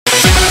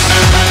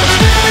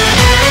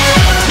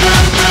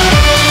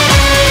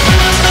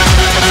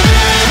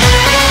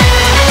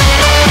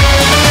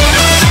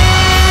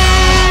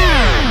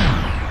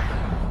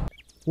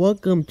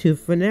Welcome to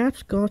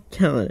FNAF's Got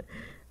Talent.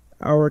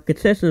 Our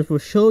contestants will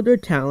show their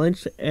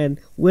talents and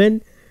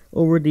win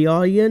over the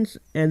audience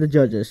and the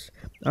judges.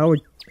 Our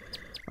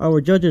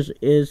judges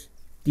is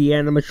the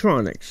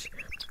animatronics.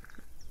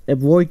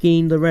 Avoid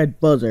getting the red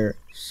buzzer.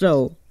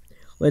 So,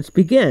 let's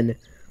begin.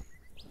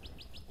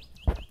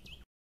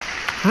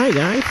 Hi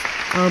guys,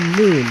 I'm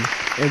Moon,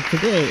 and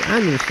today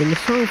I'm going to sing a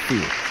song for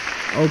you.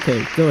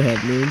 Okay, go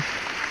ahead, Moon.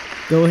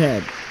 Go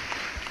ahead.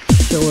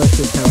 Show us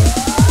your talent.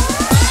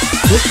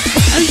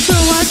 And so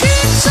I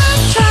did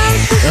some time,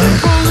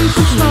 falling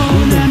too slow,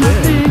 and I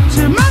think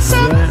to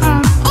myself,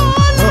 I'm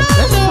all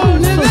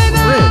alone, and then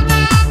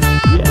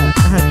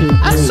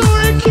I saw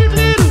a cute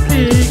little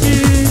piggy.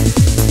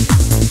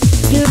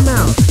 Get him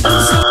out.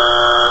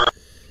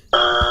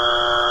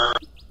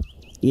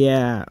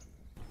 Yeah.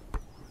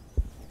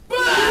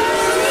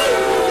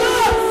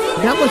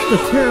 That was the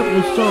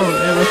terriblest song I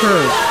ever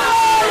heard.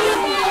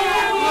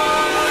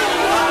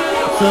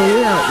 So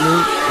yeah,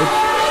 Luke, it's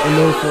a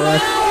no for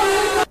us.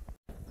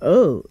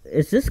 Oh,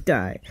 it's this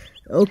guy.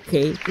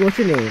 Okay, what's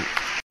your name?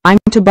 I'm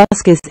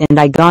Tobuscus and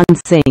I gon'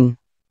 sing.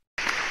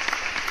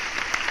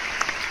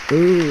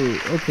 Ooh,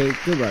 okay,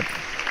 good luck.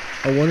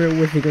 I wonder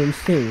what he's gonna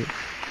sing.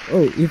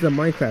 Oh, he's a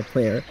Minecraft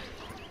player.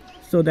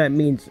 So that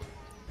means,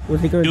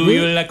 what's he gonna do? Do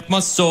you like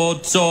my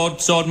sword,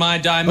 my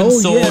diamond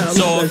sword, yeah,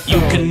 sword? You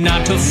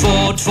cannot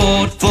afford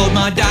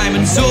my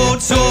diamond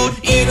sword,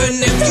 even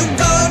if you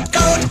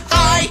could,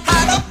 I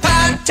have a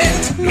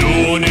patent.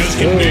 No one else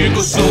can make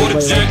a sword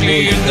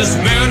exactly in this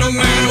manner.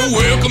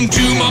 Welcome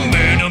to my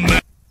manner.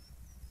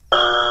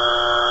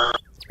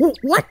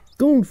 What?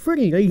 Going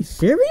Freddy, are you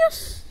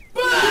serious?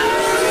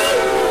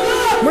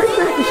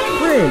 Minecraft is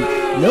cringe.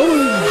 No,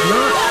 he's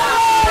not.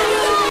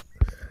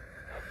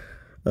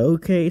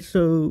 Okay,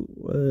 so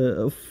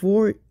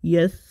 4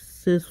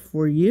 yeses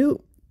for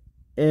you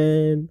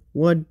and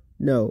 1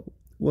 no.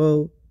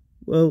 Well,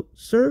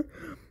 sir,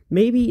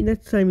 maybe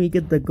next time you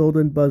get the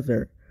golden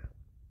buzzer.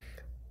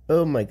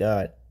 Oh my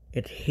god,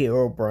 it's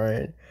Hero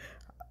Brian.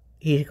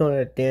 He's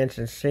gonna dance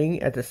and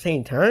sing at the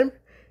same time?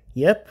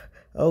 Yep.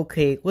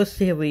 Okay, let's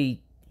see how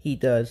he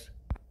does.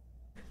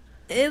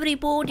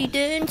 Everybody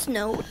dance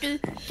now, do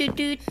do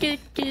do do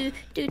do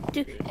do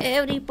do.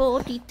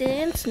 Everybody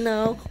dance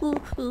now, ooh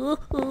ooh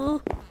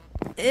ooh.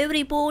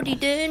 Everybody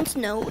dance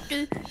now,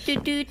 do do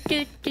do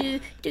do do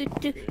do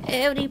do.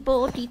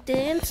 Everybody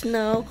dance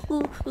now,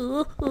 ooh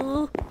ooh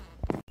ooh.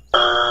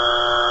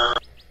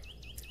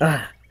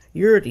 Ah,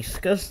 you're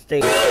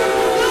disgusting.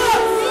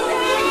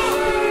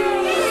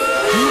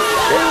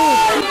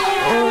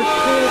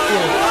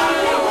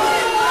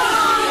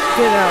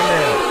 Get out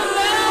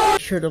now.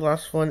 Sure, the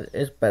last one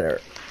is better.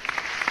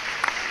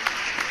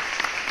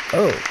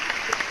 Oh,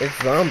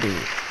 it's zombie.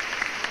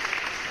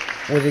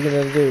 What's he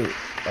gonna do?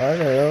 I don't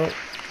know.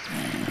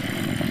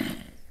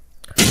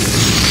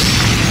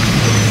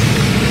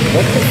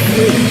 What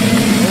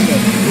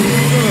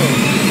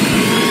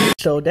the?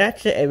 So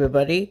that's it,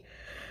 everybody.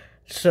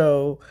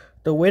 So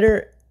the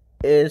winner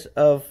is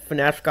of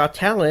FNAF's Got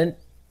Talent.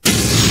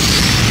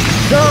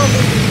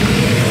 Zombie.